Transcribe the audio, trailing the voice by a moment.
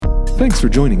Thanks for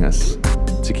joining us.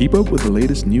 To keep up with the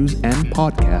latest news and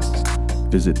podcasts,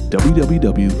 visit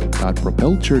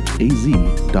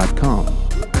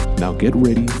www.propelchurchaz.com. Now get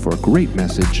ready for a great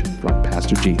message from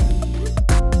Pastor Jathan.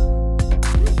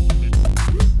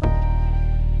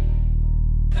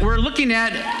 We're looking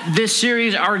at this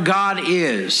series, Our God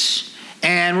Is.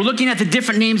 And we're looking at the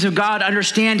different names of God,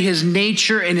 understand his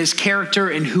nature and his character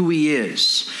and who he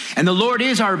is. And the Lord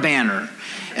is our banner,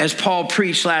 as Paul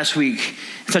preached last week.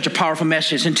 Such a powerful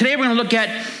message. And today we're going to look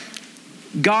at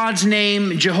God's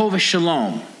name, Jehovah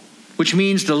Shalom, which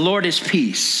means the Lord is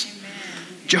peace.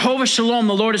 Amen. Jehovah Shalom,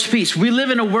 the Lord is peace. We live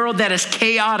in a world that is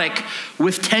chaotic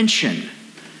with tension.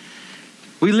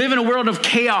 We live in a world of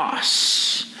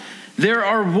chaos. There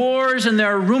are wars and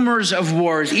there are rumors of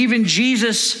wars. Even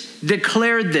Jesus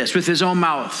declared this with his own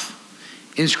mouth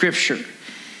in Scripture.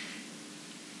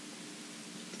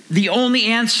 The only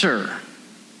answer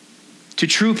to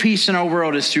true peace in our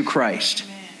world is through Christ.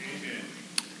 Amen.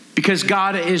 Because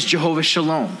God is Jehovah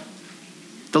Shalom.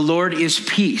 The Lord is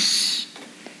peace.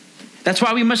 That's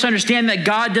why we must understand that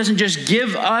God doesn't just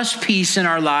give us peace in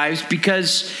our lives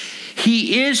because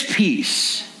he is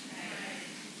peace.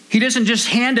 He doesn't just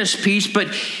hand us peace,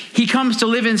 but he comes to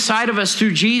live inside of us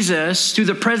through Jesus, through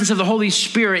the presence of the Holy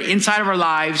Spirit inside of our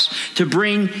lives to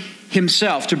bring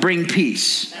himself, to bring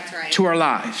peace to our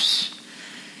lives.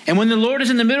 And when the Lord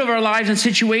is in the middle of our lives and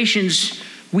situations,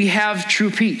 we have true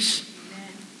peace.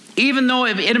 Even though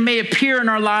it may appear in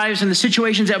our lives and the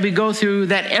situations that we go through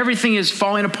that everything is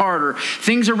falling apart or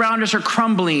things around us are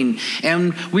crumbling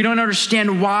and we don't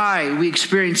understand why we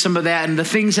experience some of that and the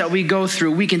things that we go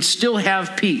through, we can still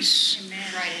have peace. Amen.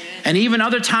 And even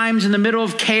other times in the middle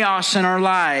of chaos in our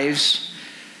lives,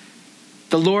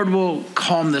 the Lord will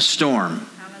calm the storm.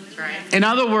 In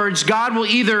other words, God will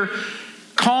either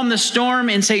calm the storm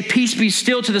and say, peace be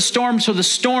still to the storm, so the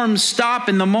storms stop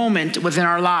in the moment within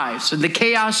our lives. And the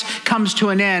chaos comes to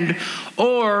an end.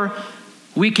 Or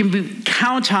we can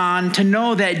count on to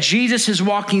know that Jesus is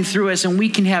walking through us and we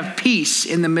can have peace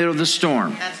in the middle of the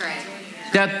storm. That's right.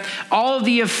 That all of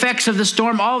the effects of the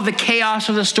storm, all of the chaos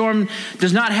of the storm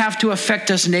does not have to affect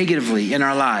us negatively in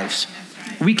our lives.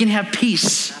 Right. We can have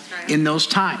peace in those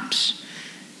times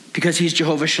because he's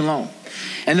Jehovah Shalom.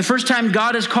 And the first time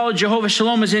God is called Jehovah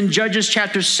Shalom is in Judges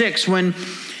chapter 6 when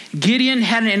Gideon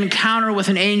had an encounter with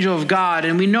an angel of God.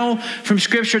 And we know from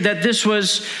Scripture that this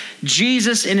was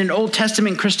Jesus in an Old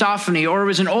Testament Christophany, or it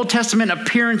was an Old Testament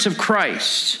appearance of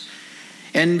Christ.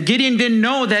 And Gideon didn't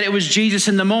know that it was Jesus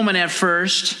in the moment at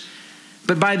first,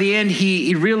 but by the end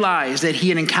he realized that he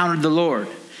had encountered the Lord.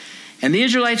 And the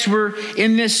Israelites were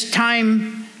in this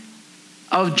time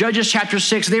of Judges chapter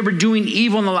 6, they were doing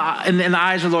evil in the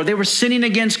eyes of the Lord. They were sinning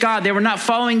against God. They were not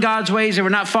following God's ways. They were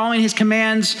not following his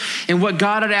commands and what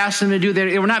God had asked them to do.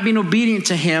 They were not being obedient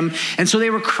to him. And so they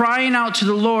were crying out to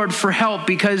the Lord for help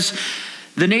because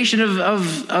the nation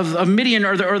of Midian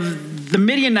or the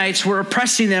Midianites were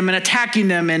oppressing them and attacking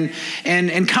them and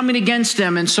coming against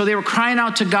them. And so they were crying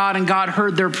out to God, and God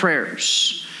heard their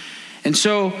prayers. And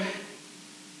so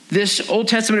this Old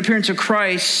Testament appearance of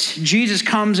Christ, Jesus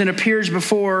comes and appears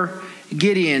before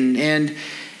Gideon, and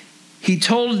he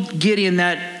told Gideon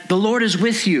that the Lord is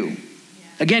with you.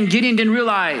 Again, Gideon didn't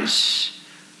realize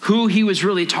who he was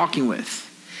really talking with.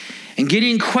 And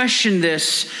Gideon questioned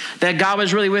this, that God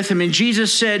was really with him. And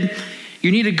Jesus said,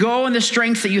 you need to go in the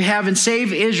strength that you have and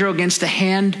save Israel against the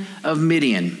hand of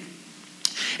Midian.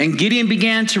 And Gideon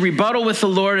began to rebuttal with the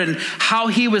Lord and how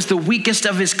he was the weakest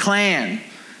of his clan,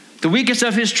 the weakest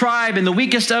of his tribe, and the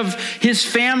weakest of his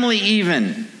family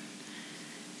even.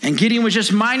 And Gideon was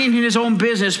just minding his own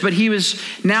business, but he was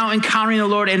now encountering the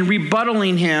Lord and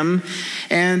rebuttaling him.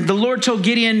 And the Lord told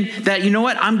Gideon that, you know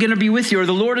what, I'm going to be with you, or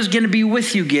the Lord is going to be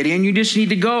with you, Gideon. You just need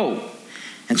to go.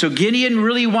 And so Gideon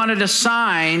really wanted a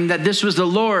sign that this was the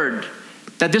Lord,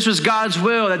 that this was God's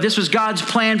will, that this was God's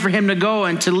plan for him to go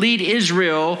and to lead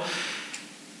Israel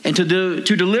and to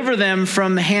deliver them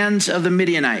from the hands of the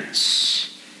Midianites.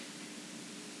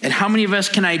 And how many of us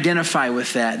can identify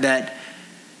with that? That,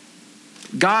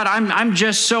 God, I'm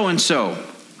just so-and-so.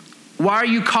 Why are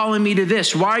you calling me to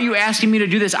this? Why are you asking me to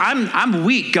do this? I'm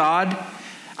weak, God.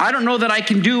 I don't know that I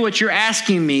can do what you're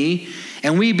asking me.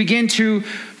 And we begin to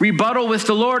rebuttal with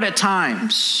the Lord at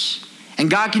times. And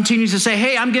God continues to say,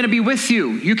 hey, I'm going to be with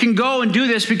you. You can go and do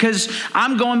this because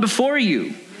I'm going before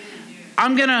you.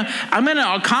 I'm going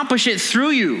to accomplish it through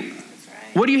you.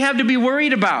 What do you have to be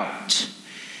worried about?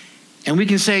 And we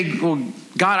can say, well,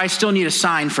 God, I still need a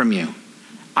sign from you.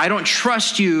 I don't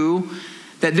trust you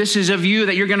that this is of you,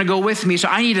 that you're going to go with me. So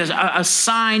I need a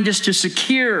sign just to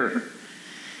secure.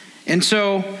 And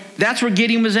so that's where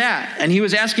Gideon was at. And he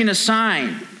was asking a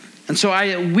sign. And And so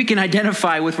we can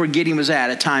identify with where Gideon was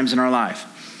at times in our life.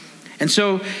 And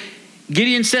so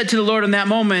Gideon said to the Lord in that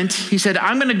moment, he said,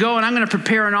 I'm going to go and I'm going to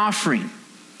prepare an offering.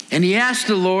 And he asked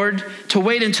the Lord to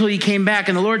wait until he came back.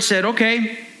 And the Lord said,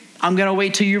 okay, I'm going to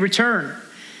wait till you return.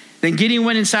 Then Gideon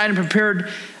went inside and prepared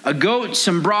a goat,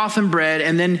 some broth and bread,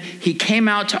 and then he came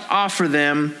out to offer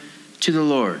them to the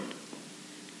Lord.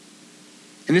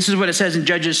 And this is what it says in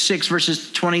Judges 6,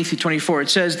 verses 20 through 24. It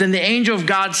says, then the angel of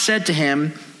God said to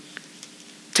him,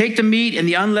 take the meat and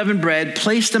the unleavened bread,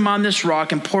 place them on this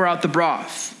rock, and pour out the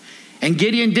broth. And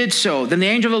Gideon did so. Then the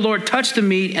angel of the Lord touched the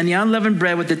meat and the unleavened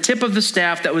bread with the tip of the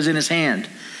staff that was in his hand.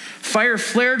 Fire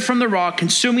flared from the rock,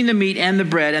 consuming the meat and the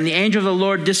bread, and the angel of the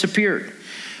Lord disappeared.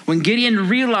 When Gideon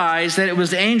realized that it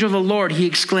was the angel of the Lord, he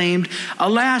exclaimed,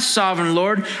 alas, sovereign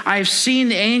Lord, I have seen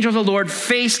the angel of the Lord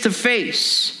face to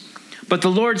face. But the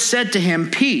Lord said to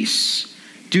him, peace,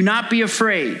 do not be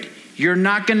afraid. You're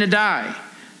not going to die.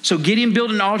 So Gideon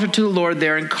built an altar to the Lord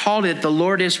there and called it the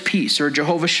Lord is peace, or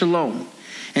Jehovah Shalom.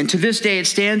 And to this day it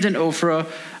stands in Ophrah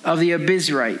of the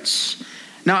Abiezrites.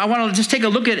 Now I want to just take a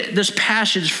look at this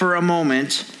passage for a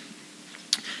moment.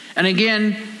 And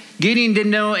again, Gideon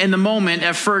didn't know in the moment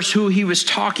at first who he was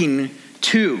talking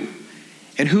to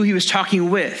and who he was talking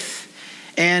with.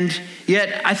 And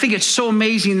yet I think it's so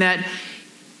amazing that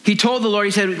he told the Lord,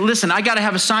 he said, listen, I got to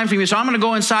have a sign for you. So I'm going to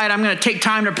go inside. I'm going to take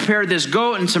time to prepare this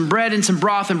goat and some bread and some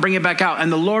broth and bring it back out.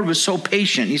 And the Lord was so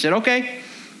patient. He said, okay,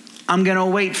 I'm going to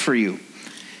wait for you.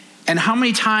 And how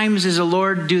many times does the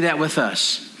Lord do that with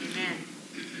us? Amen.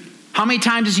 How many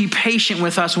times is he patient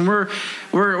with us when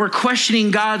we're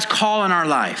questioning God's call in our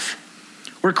life?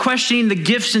 We're questioning the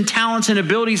gifts and talents and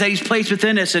abilities that he's placed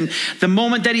within us, and the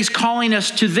moment that he's calling us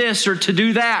to this or to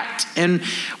do that. And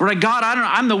we're like, God, I don't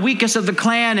know, I'm the weakest of the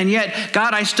clan, and yet,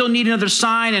 God, I still need another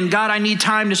sign, and God, I need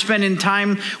time to spend in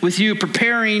time with you,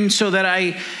 preparing so that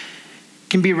I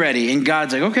can be ready. And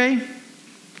God's like, okay,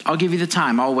 I'll give you the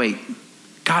time, I'll wait.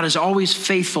 God is always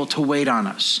faithful to wait on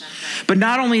us. But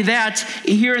not only that,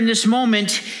 here in this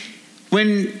moment,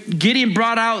 when Gideon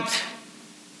brought out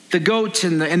the goat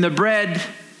and the bread,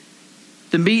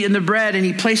 the meat and the bread, and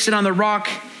he placed it on the rock,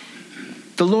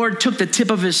 the Lord took the tip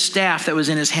of his staff that was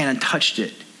in his hand and touched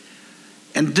it.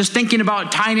 And just thinking about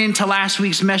tying into last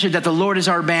week's message that the Lord is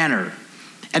our banner.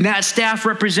 And that staff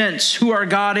represents who our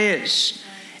God is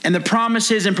and the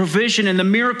promises and provision and the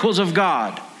miracles of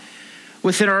God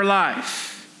within our life.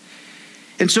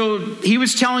 And so he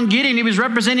was telling Gideon, he was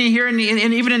representing here, and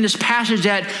even in this passage,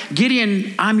 that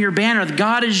Gideon, I'm your banner.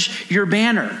 God is your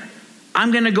banner.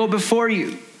 I'm going to go before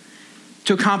you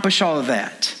to accomplish all of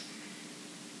that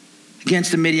against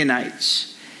the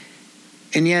Midianites.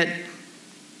 And yet,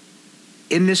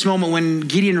 in this moment, when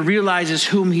Gideon realizes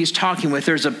whom he's talking with,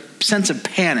 there's a sense of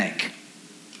panic.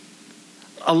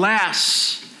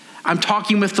 Alas, I'm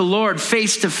talking with the Lord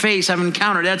face to face. I've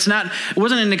encountered. It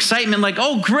wasn't an excitement like,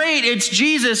 oh, great, it's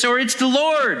Jesus or it's the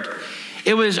Lord.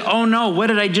 It was, oh no, what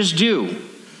did I just do?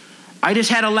 I just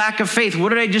had a lack of faith. What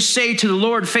did I just say to the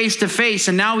Lord face to face?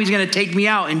 And now he's going to take me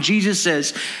out. And Jesus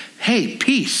says, hey,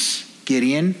 peace,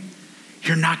 Gideon.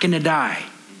 You're not going to die.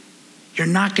 You're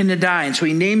not going to die. And so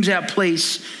he names that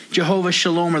place Jehovah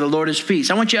Shalom, or the Lord is peace.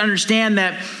 I want you to understand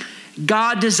that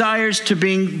God desires to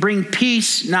bring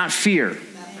peace, not fear,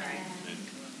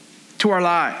 to our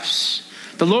lives.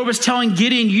 The Lord was telling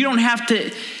Gideon, you don't have to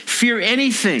fear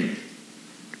anything,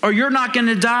 or you're not going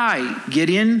to die,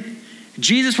 Gideon.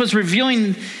 Jesus was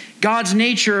revealing God's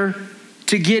nature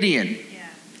to Gideon. Yeah.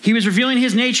 He was revealing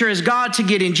his nature as God to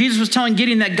Gideon. Jesus was telling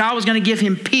Gideon that God was going to give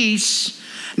him peace,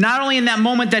 not only in that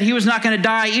moment that he was not going to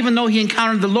die, even though he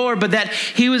encountered the Lord, but that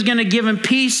he was going to give him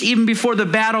peace even before the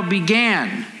battle began.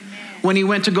 Amen. When he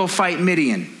went to go fight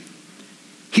Midian.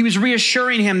 He was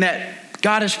reassuring him that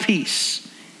God is peace,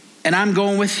 and I'm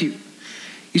going with you.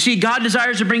 You see, God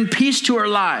desires to bring peace to our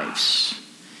lives.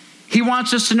 He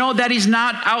wants us to know that he's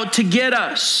not out to get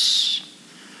us.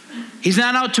 He's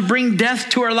not out to bring death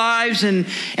to our lives and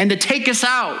to take us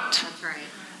out. That's right.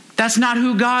 That's not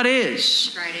who God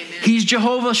is. That's right, amen. He's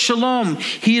Jehovah Shalom.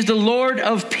 He is the Lord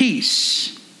of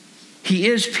peace. He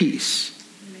is peace.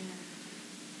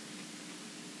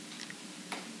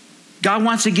 God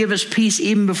wants to give us peace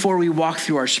even before we walk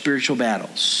through our spiritual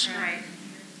battles. Right.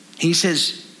 He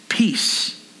says,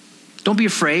 peace. Don't be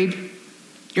afraid.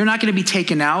 You're not going to be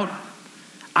taken out.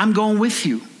 I'm going with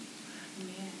you.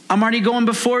 I'm already going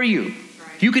before you.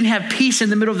 You can have peace in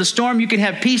the middle of the storm. You can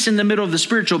have peace in the middle of the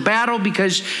spiritual battle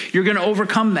because you're going to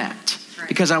overcome that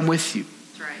because I'm with you.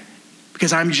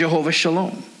 Because I'm Jehovah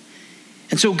Shalom.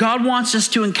 And so God wants us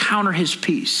to encounter his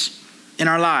peace in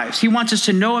our lives. He wants us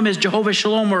to know him as Jehovah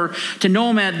Shalom, or to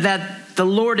know him as that the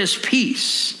Lord is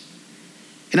peace.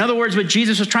 In other words, what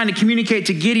Jesus was trying to communicate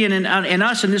to Gideon and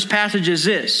us in this passage is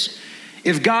this: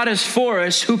 if God is for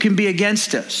us, who can be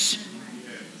against us?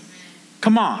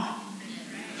 Come on.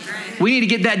 We need to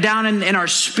get that down in our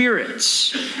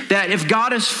spirits, that if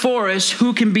God is for us,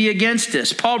 who can be against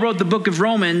us? Paul wrote the book of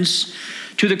Romans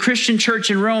to the Christian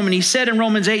church in Rome, and he said in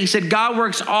Romans 8, he said, God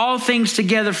works all things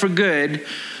together for good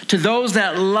to those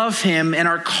that love him and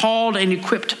are called and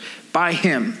equipped by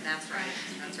him. That's right.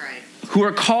 That's right. Who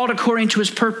are called according to his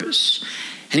purpose.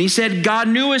 And he said, God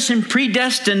knew us and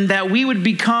predestined that we would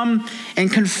become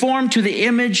and conform to the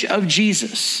image of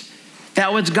Jesus.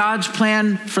 That was God's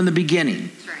plan from the beginning.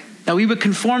 That's right. That we would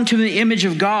conform to the image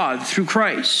of God through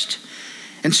Christ.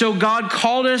 And so God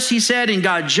called us, he said, and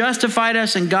God justified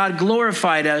us, and God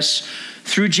glorified us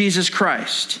through Jesus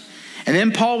Christ. And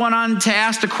then Paul went on to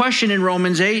ask the question in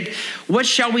Romans 8, what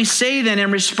shall we say then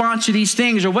in response to these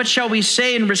things? Or what shall we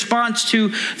say in response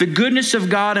to the goodness of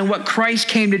God and what Christ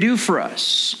came to do for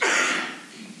us?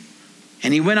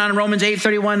 And he went on in Romans 8,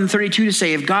 31 and 32 to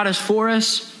say, if God is for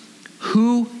us,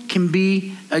 who can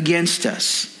be against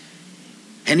us?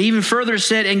 And even further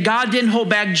said, and God didn't hold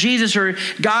back Jesus, or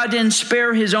God didn't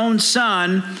spare his own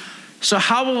son, so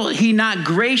how will he not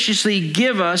graciously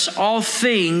give us all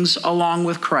things along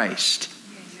with Christ?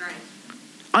 Right.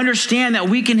 Understand that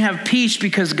we can have peace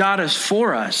because God is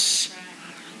for us.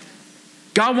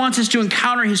 God wants us to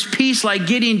encounter his peace like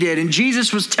Gideon did. And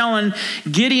Jesus was telling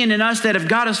Gideon and us that if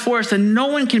God is for us, then no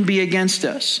one can be against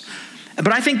us.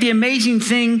 But I think the amazing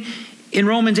thing in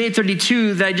Romans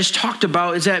 8:32 that I just talked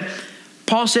about is that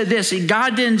Paul said this: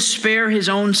 God didn't spare his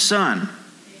own son.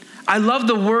 I love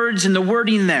the words and the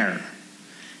wording there.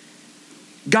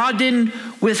 God didn't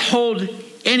withhold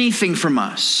anything from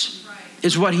us,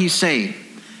 is what he's saying.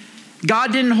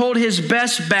 God didn't hold his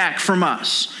best back from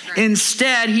us.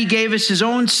 Instead, he gave us his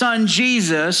own son,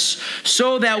 Jesus,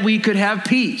 so that we could have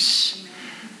peace,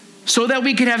 so that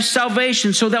we could have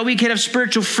salvation, so that we could have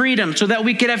spiritual freedom, so that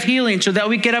we could have healing, so that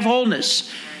we could have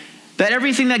wholeness. That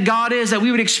everything that God is, that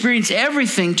we would experience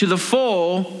everything to the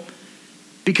full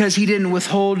because he didn't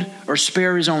withhold or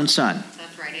spare his own son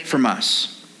from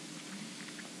us.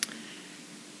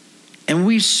 And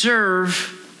we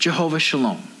serve Jehovah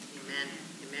Shalom. Amen.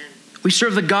 We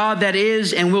serve the God that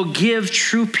is and will give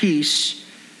true peace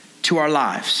to our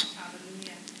lives.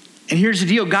 And here's the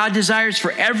deal. God desires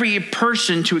for every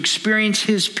person to experience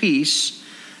his peace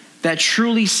that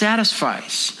truly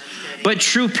satisfies. But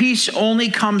true peace only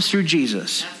comes through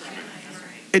Jesus.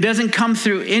 It doesn't come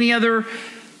through any other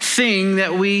thing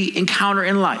that we encounter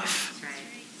in life.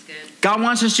 God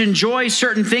wants us to enjoy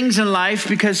certain things in life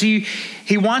because he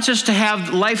wants us to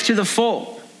have life to the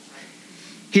full.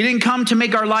 He didn't come to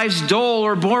make our lives dull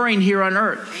or boring here on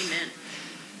earth. Amen.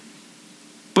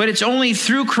 But it's only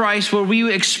through Christ where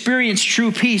we experience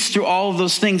true peace through all of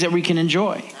those things that we can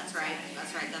enjoy. That's right.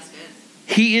 That's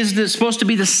good. He is supposed to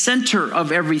be the center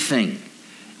of everything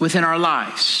within our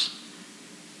lives.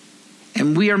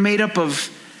 And we are made up of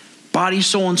body,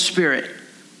 soul, and spirit.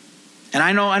 And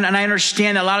I know and I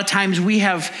understand that a lot of times we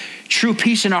have true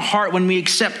peace in our heart when we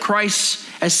accept Christ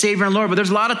as Savior and Lord. But there's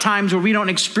a lot of times where we don't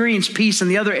experience peace in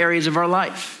the other areas of our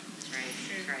life. That's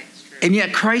right. It's true. And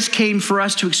yet Christ came for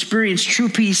us to experience true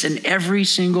peace in every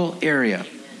single area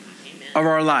of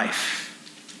our life.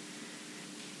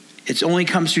 It only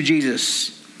comes through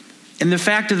Jesus. And the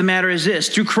fact of the matter is this: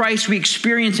 through Christ we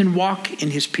experience and walk in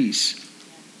his peace.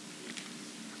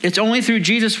 It's only through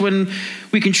Jesus when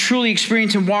we can truly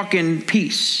experience and walk in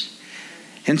peace.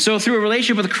 And so through a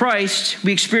relationship with Christ,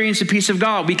 we experience the peace of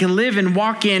God. We can live and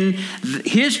walk in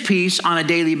his peace on a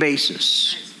daily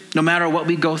basis, no matter what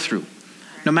we go through.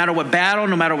 No matter what battle,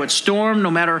 no matter what storm, no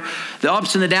matter the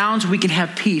ups and the downs, we can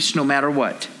have peace no matter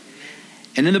what.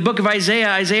 And in the book of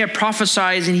Isaiah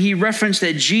prophesies and he referenced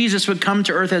that Jesus would come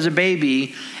to earth as a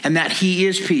baby and that he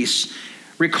is peace.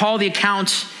 Recall the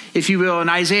account, if you will, in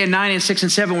Isaiah 9 and 6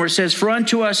 and 7 where it says, for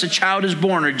unto us a child is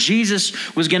born, or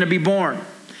Jesus was going to be born.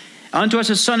 Unto us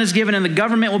a son is given, and the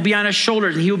government will be on his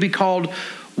shoulders, and he will be called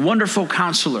Wonderful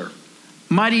Counselor,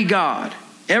 Mighty God,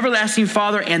 Everlasting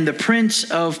Father, and the Prince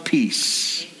of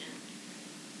Peace.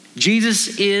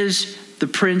 Jesus is the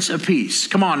Prince of Peace.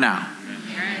 Come on now.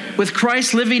 With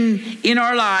Christ living in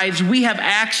our lives, we have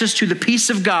access to the peace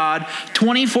of God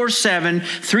 24/7,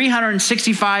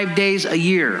 365 days a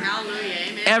year.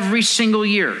 Every single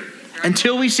year.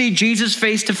 Until we see Jesus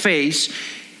face to face,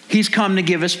 he's come to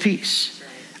give us peace.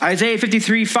 Isaiah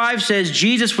 53:5 says,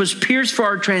 Jesus was pierced for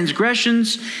our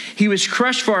transgressions. He was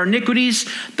crushed for our iniquities.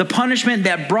 The punishment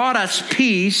that brought us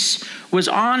peace was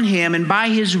on him, and by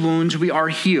his wounds we are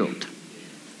healed.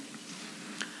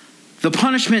 The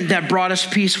punishment that brought us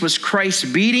peace was Christ's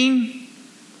beating,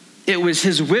 it was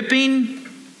his whipping,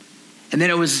 and then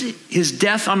it was his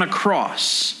death on the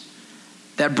cross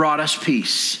that brought us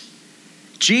peace.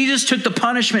 Jesus took the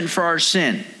punishment for our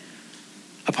sin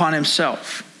upon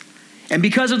himself. And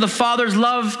because of the Father's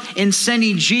love in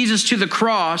sending Jesus to the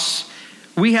cross,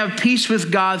 we have peace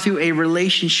with God through a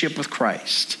relationship with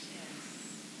Christ.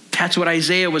 That's what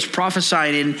Isaiah was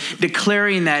prophesying and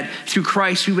declaring, that through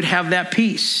Christ we would have that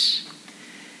peace.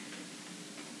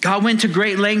 God went to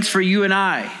great lengths for you and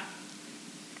I,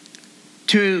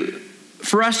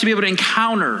 for us to be able to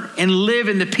encounter and live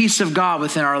in the peace of God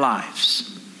within our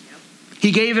lives.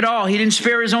 He gave it all. He didn't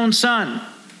spare his own son.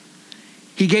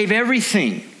 He gave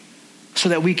everything so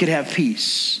that we could have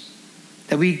peace,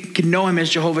 that we could know him as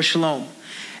Jehovah Shalom.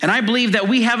 And I believe that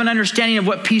we have an understanding of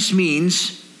what peace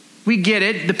means. We get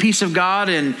it, the peace of God,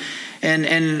 but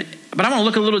I want to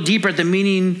look a little deeper at the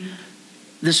meaning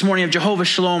this morning of Jehovah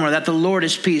Shalom, or that the Lord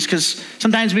is peace. Because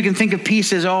sometimes we can think of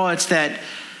peace as, it's that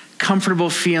comfortable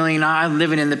feeling. I'm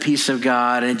living in the peace of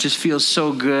God, and it just feels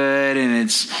so good, and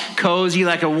it's cozy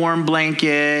like a warm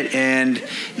blanket, and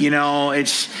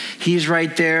he's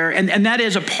right there. And that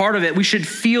is a part of it. We should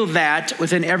feel that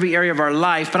within every area of our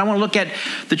life. But I want to look at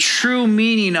the true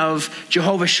meaning of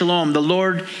Jehovah Shalom. The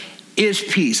Lord is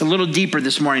peace, a little deeper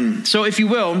this morning. So if you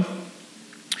will,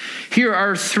 here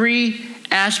are 3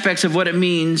 aspects of what it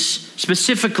means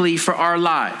specifically for our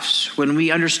lives when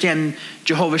we understand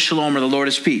Jehovah Shalom, or the Lord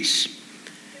is peace.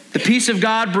 The peace of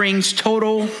God brings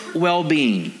total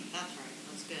well-being. That's right.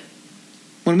 That's good.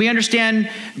 When we understand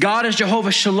God as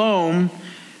Jehovah Shalom,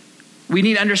 we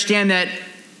need to understand that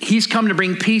he's come to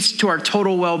bring peace to our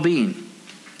total well-being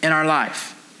in our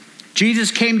life.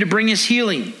 Jesus came to bring us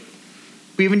healing.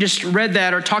 We even just read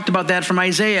that or talked about that from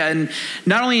Isaiah. And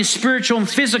not only in spiritual and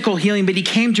physical healing, but he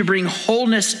came to bring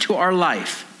wholeness to our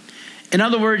life. In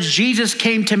other words, Jesus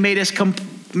came to make us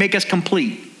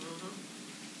complete.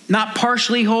 Not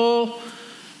partially whole,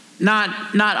 not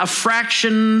a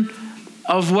fraction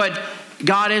of what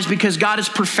God is, because God is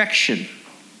perfection.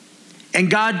 And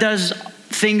God does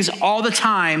things all the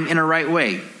time in a right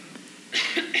way.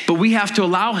 But we have to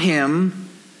allow him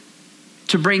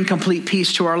to bring complete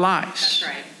peace to our lives. That's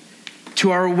right.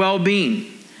 To our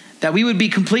well-being. That we would be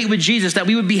complete with Jesus, that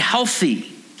we would be healthy,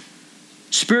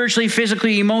 spiritually,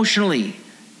 physically, emotionally,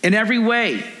 in every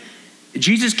way.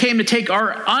 Jesus came to take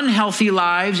our unhealthy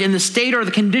lives in the state or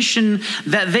the condition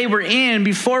that they were in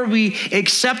before we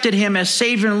accepted him as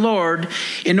Savior and Lord,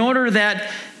 in order that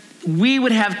we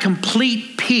would have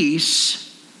complete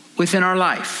peace within our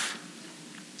life.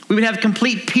 We would have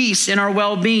complete peace in our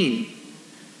well-being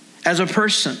as a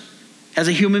person, as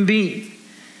a human being.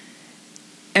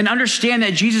 And understand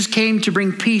that Jesus came to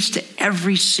bring peace to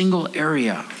every single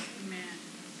area. Amen.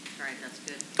 Right, that's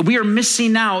good. We are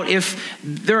missing out if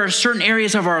there are certain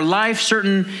areas of our life,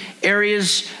 certain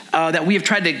areas that we have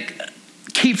tried to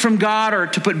keep from God, or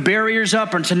to put barriers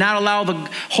up, or to not allow the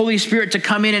Holy Spirit to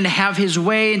come in and have his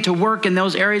way and to work in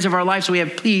those areas of our life so we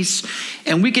have peace.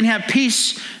 And we can have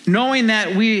peace knowing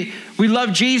that we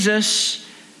love Jesus,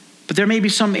 but there may be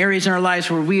some areas in our lives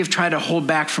where we have tried to hold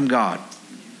back from God.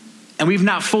 And we've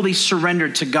not fully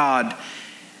surrendered to God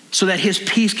so that his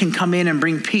peace can come in and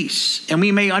bring peace. And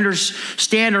we may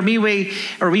understand, or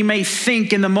we may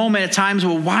think in the moment at times,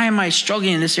 well, why am I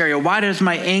struggling in this area? Why does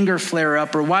my anger flare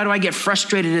up? Or why do I get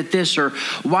frustrated at this? Or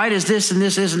why does this and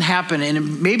this isn't happen?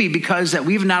 And maybe because that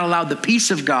we've not allowed the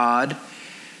peace of God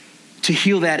to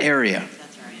heal that area.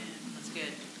 That's right. That's good.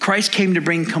 Christ came to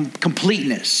bring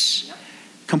completeness. Yep.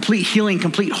 Complete healing,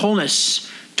 complete wholeness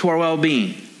to our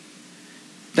well-being.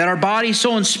 That our body,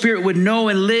 soul, and spirit would know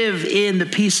and live in the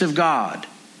peace of God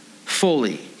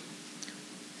fully.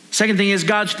 Second thing is,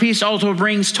 God's peace also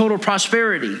brings total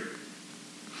prosperity.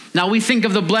 Now, we think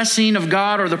of the blessing of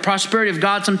God or the prosperity of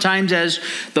God sometimes as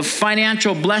the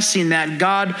financial blessing that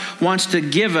God wants to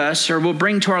give us or will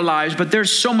bring to our lives, but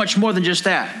there's so much more than just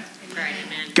that. Right,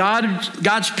 amen.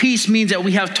 God's peace means that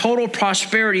we have total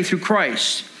prosperity through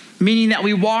Christ, meaning that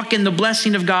we walk in the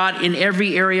blessing of God in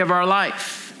every area of our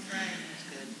life.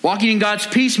 Walking in God's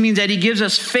peace means that he gives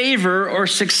us favor or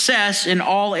success in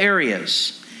all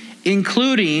areas,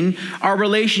 including our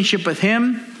relationship with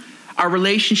him, our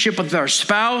relationship with our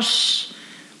spouse,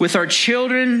 with our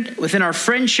children, within our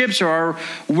friendships or our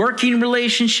working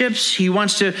relationships. He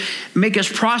wants to make us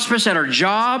prosperous at our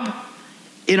job,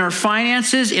 in our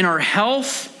finances, in our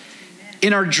health,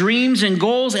 in our dreams and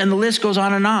goals, and the list goes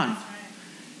on and on.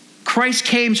 Christ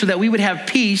came so that we would have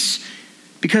peace,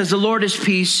 because the Lord is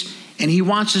peace, and he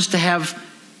wants us to have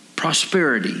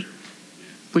prosperity,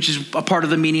 which is a part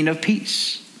of the meaning of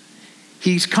peace.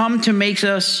 He's come to make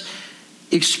us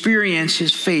experience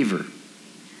his favor,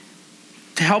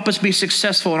 to help us be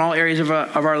successful in all areas of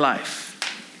our life.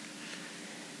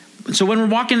 And so when we're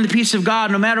walking in the peace of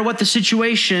God, no matter what the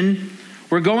situation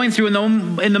we're going through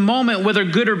in the moment, whether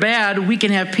good or bad, we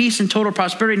can have peace and total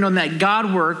prosperity, knowing that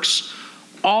God works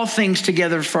all things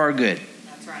together for our good.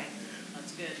 That's right.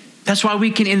 That's good. That's why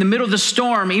we can, in the middle of the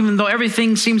storm, even though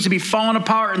everything seems to be falling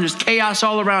apart and there's chaos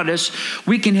all around us,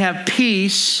 we can have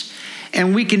peace,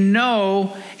 and we can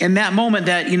know in that moment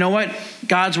that, you know what,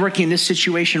 God's working this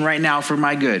situation right now for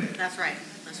my good. That's right.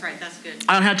 That's right. That's good.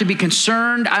 I don't have to be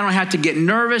concerned. I don't have to get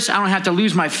nervous. I don't have to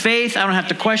lose my faith. I don't have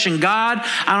to question God.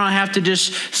 I don't have to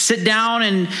just sit down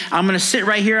and I'm going to sit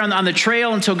right here on the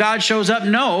trail until God shows up.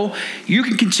 No, you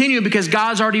can continue because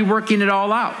God's already working it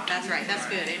all out. That's right. That's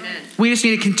good. Amen. We just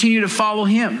need to continue to follow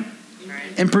him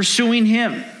and pursuing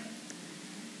him.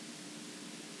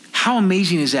 How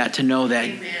amazing is that to know that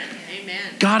Amen. Amen.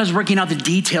 God is working out the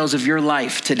details of your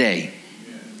life today,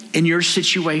 in your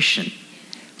situation.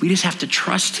 We just have to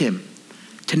trust him,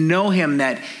 to know him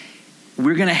that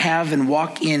we're going to have and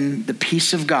walk in the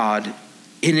peace of God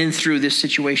in and through this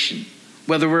situation,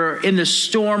 whether we're in the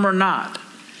storm or not,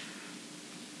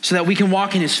 so that we can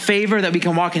walk in his favor, that we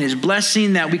can walk in his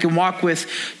blessing, that we can walk with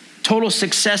total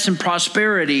success and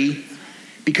prosperity,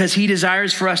 because he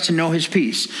desires for us to know his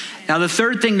peace. Now, the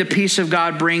third thing the peace of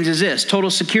God brings is this: total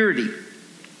security.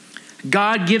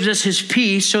 God gives us his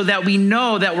peace so that we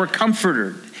know that we're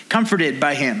comforted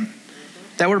by him,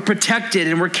 that we're protected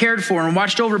and we're cared for and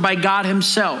watched over by God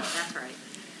himself. That's right.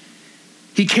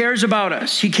 He cares about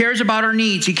us. He cares about our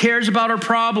needs. He cares about our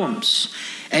problems.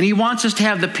 And he wants us to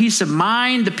have the peace of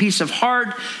mind, the peace of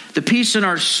heart, the peace in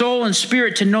our soul and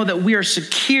spirit, to know that we are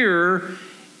secure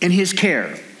in his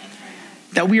care,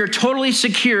 that we are totally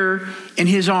secure in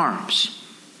his arms.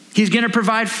 He's going to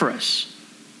provide for us.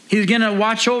 He's going to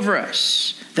watch over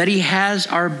us, that he has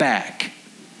our back.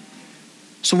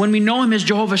 So when we know him as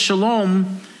Jehovah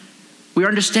Shalom, we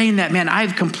understand that, man, I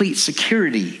have complete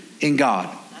security in God.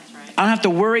 That's right. I don't have to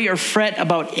worry or fret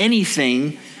about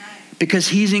anything because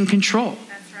he's in control.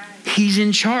 That's right. He's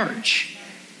in charge.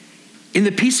 In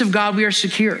the peace of God, we are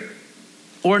secure.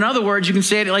 Or in other words, you can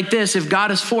say it like this: if God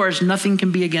is for us, nothing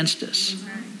can be against us.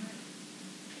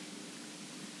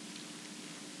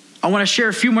 I want to share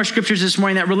a few more scriptures this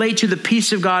morning that relate to the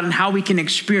peace of God and how we can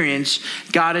experience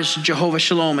God as Jehovah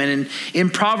Shalom. And in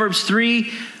Proverbs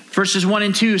 3, verses 1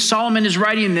 and 2, Solomon is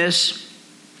writing this,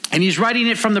 and he's writing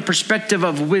it from the perspective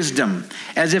of wisdom,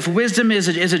 as if wisdom is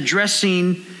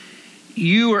addressing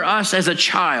you or us as a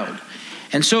child.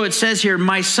 And so it says here,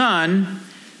 my son,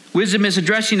 wisdom is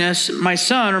addressing us, my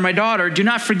son or my daughter, do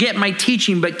not forget my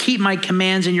teaching, but keep my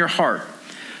commands in your heart.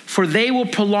 For they will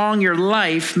prolong your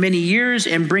life many years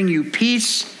and bring you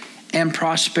peace and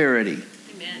prosperity.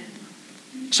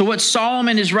 Amen. So what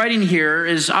Solomon is writing here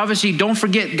is, obviously, don't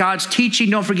forget God's teaching,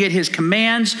 don't forget his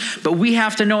commands, but we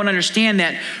have to know and understand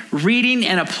that reading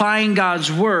and applying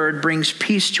God's word brings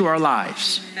peace to our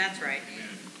lives. That's right.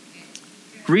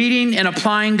 Reading and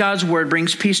applying God's word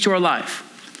brings peace to our life.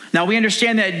 Now we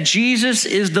understand that Jesus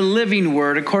is the living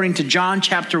word according to John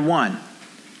chapter 1.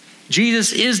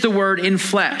 Jesus is the word in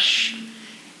flesh.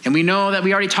 And we know that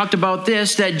we already talked about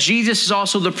this, that Jesus is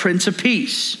also the Prince of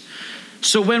Peace.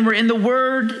 So when we're in the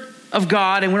word of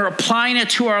God and we're applying it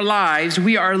to our lives,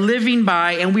 we are living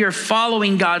by and we are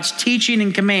following God's teaching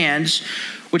and commands,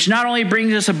 which not only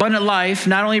brings us abundant life,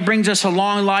 not only brings us a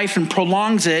long life and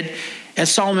prolongs it,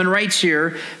 as Solomon writes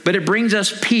here, but it brings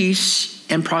us peace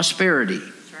and prosperity.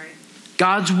 That's right.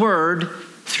 God's word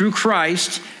through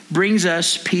Christ brings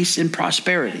us peace and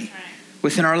prosperity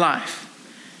within our life.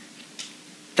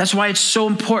 That's why it's so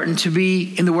important to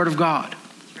be in the word of God.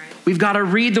 We've got to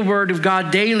read the word of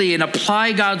God daily and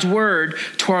apply God's word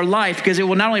to our life, because it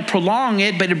will not only prolong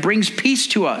it, but it brings peace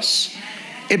to us.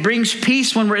 It brings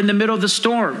peace when we're in the middle of the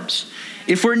storms.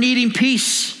 If we're needing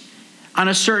peace on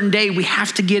a certain day, we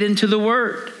have to get into the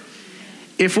word.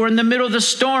 If we're in the middle of the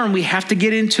storm, we have to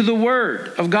get into the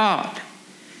word of God.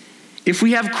 If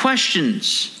we have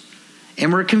questions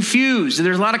and we're confused, and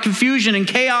there's a lot of confusion and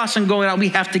chaos and going on, we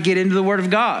have to get into the word of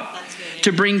God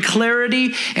to bring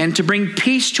clarity and to bring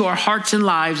peace to our hearts and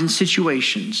lives and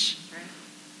situations,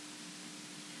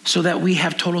 so that we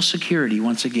have total security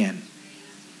once again.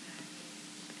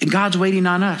 And God's waiting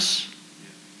on us.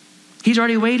 He's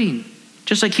already waiting,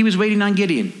 just like he was waiting on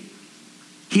Gideon.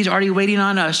 He's already waiting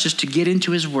on us just to get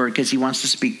into his word, because he wants to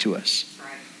speak to us.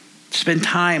 Spend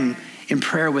time in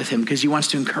prayer with him, because he wants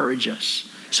to encourage us,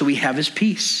 so we have his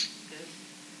peace.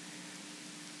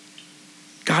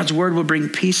 God's word will bring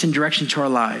peace and direction to our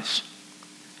lives.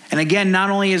 And again,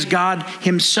 not only is God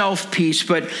himself peace,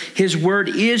 but his word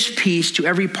is peace to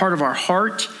every part of our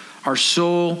heart, our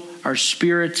soul, our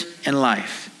spirit and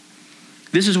life.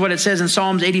 This is what it says in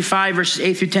Psalms 85, verses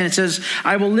 8 through 10. It says,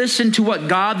 I will listen to what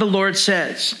God the Lord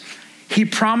says. He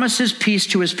promises peace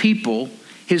to his people,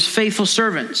 his faithful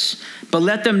servants, but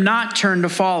let them not turn to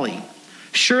folly.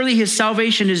 Surely his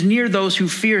salvation is near those who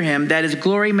fear him, that his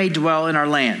glory may dwell in our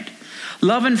land.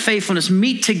 Love and faithfulness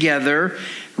meet together.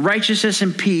 Righteousness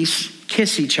and peace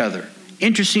kiss each other.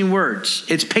 Interesting words.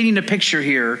 It's painting a picture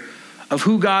here of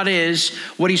who God is,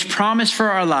 what he's promised for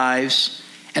our lives,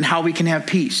 and how we can have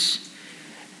peace.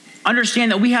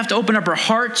 Understand that we have to open up our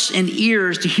hearts and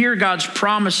ears to hear God's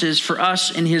promises for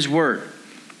us in his word.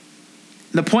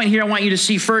 The point here I want you to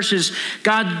see first is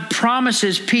God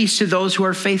promises peace to those who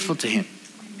are faithful to him.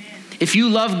 If you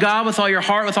love God with all your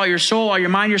heart, with all your soul, all your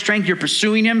mind, your strength, you're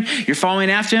pursuing him, you're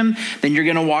following after him, then you're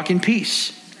going to walk in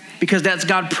peace. Because that's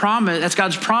God's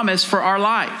promise for our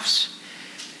lives.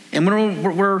 And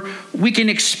when we can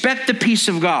expect the peace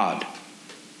of God.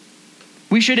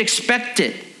 We should expect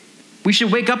it. We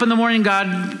should wake up in the morning,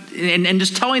 God, and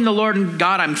just telling the Lord,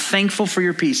 God, I'm thankful for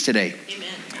your peace today. Amen.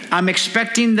 I'm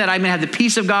expecting that I'm going to have the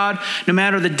peace of God no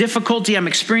matter the difficulty I'm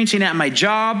experiencing at my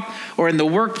job or in the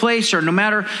workplace, or no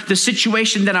matter the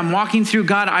situation that I'm walking through.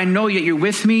 God, I know that you're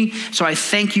with me, so I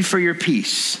thank you for your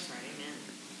peace.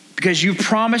 Because you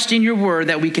promised in your word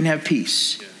that we can have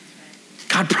peace.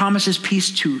 God promises peace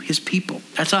to his people.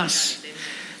 That's us.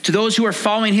 To those who are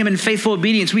following him in faithful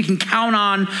obedience, we can count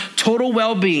on total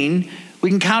well-being.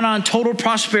 We can count on total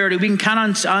prosperity. We can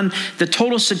count on the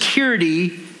total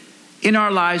security in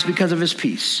our lives because of his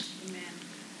peace. Amen.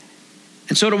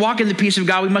 And so to walk in the peace of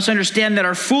God, we must understand that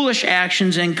our foolish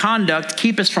actions and conduct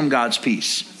keep us from God's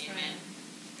peace. Amen.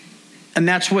 And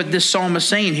that's what this psalm is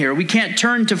saying here. We can't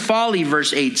turn to folly,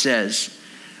 verse 8 says.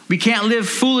 We can't live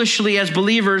foolishly as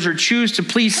believers or choose to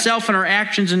please self in our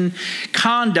actions and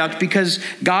conduct, because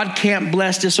God can't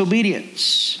bless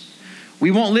disobedience.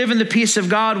 We won't live in the peace of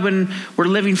God when we're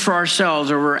living for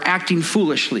ourselves or we're acting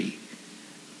foolishly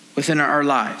within our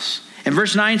lives. And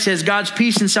verse 9 says, God's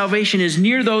peace and salvation is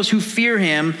near those who fear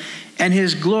him, and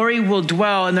his glory will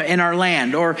dwell in our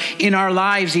land, or in our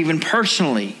lives even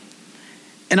personally.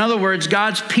 In other words,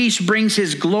 God's peace brings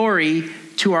his glory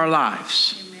to our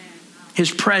lives. Amen.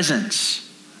 His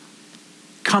presence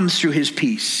comes through his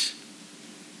peace.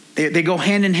 They go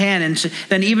hand in hand. And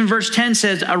then even verse 10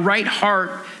 says, a right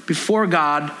heart before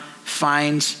God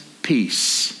finds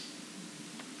peace.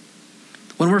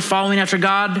 When we're following after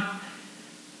God,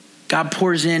 God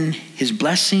pours in his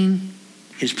blessing,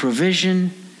 his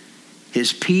provision,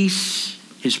 his peace,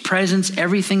 his presence,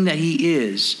 everything that he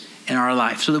is in our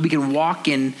life, so that we can walk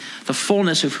in the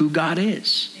fullness of who God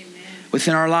is. Amen.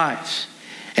 Within our lives.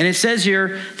 And it says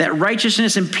here that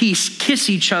righteousness and peace kiss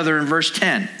each other in verse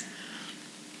 10.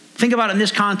 Think about it in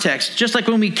this context. Just like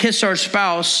when we kiss our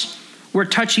spouse, we're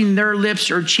touching their lips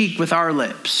or cheek with our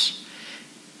lips.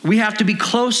 We have to be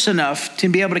close enough to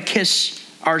be able to kiss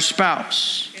our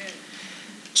spouse.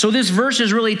 So this verse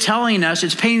is really telling us,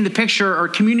 it's painting the picture or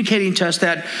communicating to us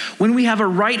that when we have a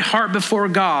right heart before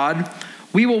God,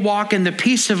 we will walk in the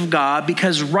peace of God,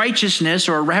 because righteousness,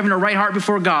 or having a right heart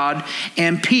before God,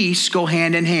 and peace go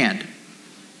hand in hand.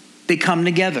 They come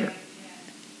together.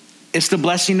 It's the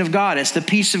blessing of God. It's the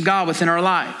peace of God within our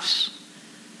lives.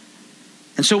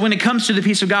 And so when it comes to the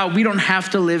peace of God, we don't have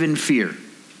to live in fear.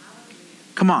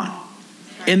 Come on.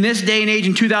 In this day and age,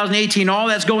 in 2018, all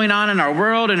that's going on in our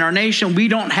world and our nation, we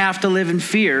don't have to live in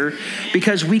fear,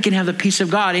 because we can have the peace of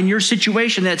God. In your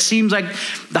situation that seems like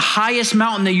the highest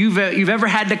mountain that you've ever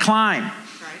had to climb,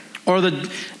 or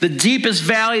the deepest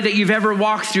valley that you've ever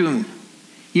walked through,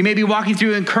 you may be walking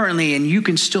through it currently, and you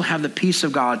can still have the peace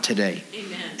of God today.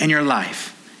 Amen. In your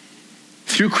life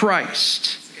through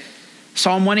Christ.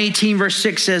 Psalm 118 verse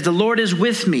 6 says, the Lord is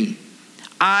with me.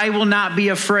 I will not be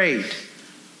afraid.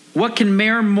 What can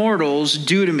mere mortals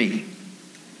do to me?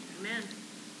 Amen.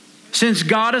 Since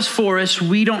God is for us,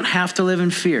 we don't have to live in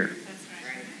fear.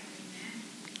 Right.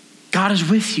 God is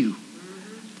with you.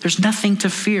 There's nothing to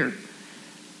fear.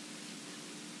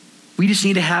 We just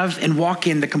need to have and walk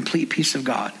in the complete peace of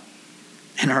God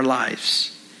in our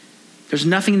lives. There's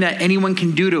nothing that anyone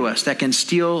can do to us that can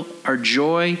steal our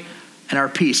joy and our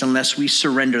peace unless we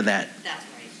surrender that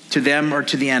to them or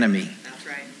to the enemy.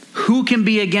 Who can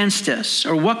be against us,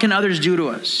 or what can others do to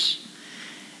us?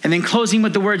 And then closing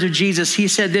with the words of Jesus, he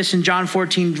said this in John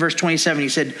 14, verse 27. He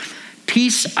said,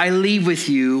 peace I leave with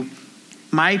you,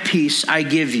 my peace I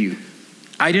give you.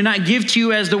 I do not give to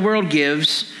you as the world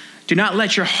gives. Do not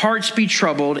let your hearts be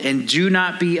troubled, and do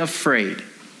not be afraid.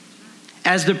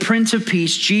 As the Prince of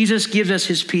Peace, Jesus gives us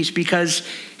his peace because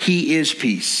he is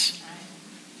peace.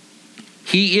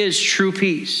 He is true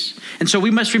peace. And so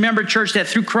we must remember, church, that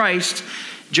through Christ,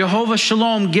 Jehovah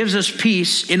Shalom gives us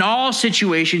peace in all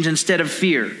situations instead of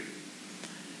fear.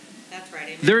 That's right.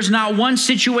 Amen. There's not one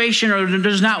situation or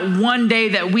there's not one day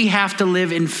that we have to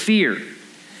live in fear.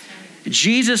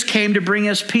 Jesus came to bring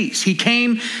us peace. He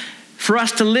came for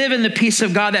us to live in the peace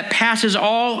of God that passes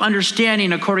all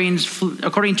understanding, according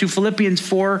to Philippians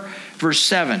 4, verse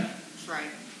 7. That's right.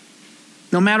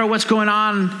 No matter what's going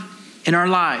on in our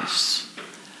lives,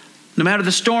 no matter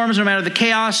the storms, no matter the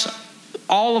chaos,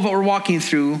 all of what we're walking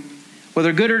through,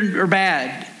 whether good or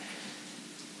bad,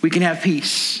 we can have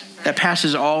peace that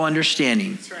passes all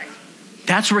understanding. That's right.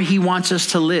 That's where he wants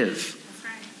us to live.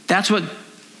 That's what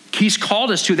he's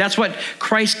called us to. That's what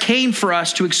Christ came for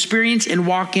us to experience and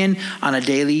walk in on a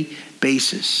daily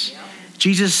basis.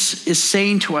 Jesus is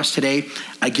saying to us today,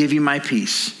 I give you my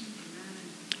peace.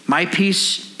 My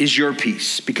peace is your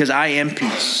peace because I am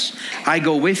peace. I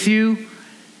go with you.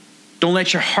 Don't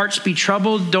let your hearts be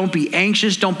troubled. Don't be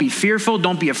anxious. Don't be fearful.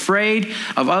 Don't be afraid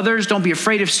of others. Don't be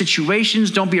afraid of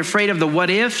situations. Don't be afraid of the what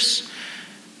ifs.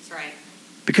 That's right.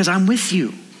 Because I'm with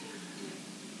you.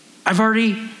 I've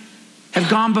already have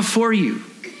gone before you.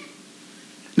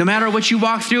 No matter what you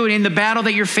walk through and in the battle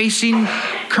that you're facing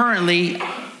currently,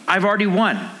 I've already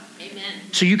won. Amen.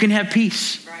 So you can have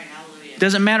peace. That's right. Hallelujah.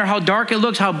 Doesn't matter how dark it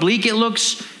looks, how bleak it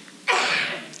looks.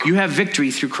 You have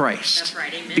victory through Christ. That's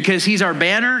right. Amen. Because he's our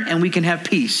banner and we can have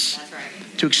peace That's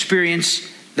right. to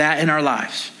experience that in our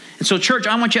lives. And so, church,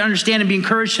 I want you to understand and be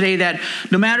encouraged today that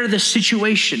no matter the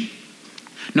situation,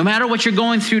 no matter what you're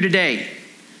going through today,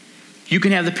 you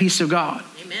can have the peace of God.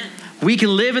 Amen. We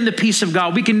can live in the peace of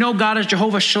God. We can know God as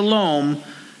Jehovah Shalom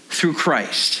through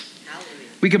Christ. Hallelujah.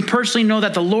 We can personally know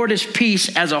that the Lord is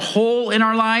peace as a whole in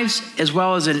our lives, as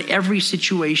well as in every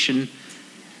situation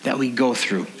that we go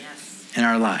through Yes. in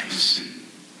our lives,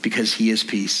 because he is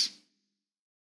peace.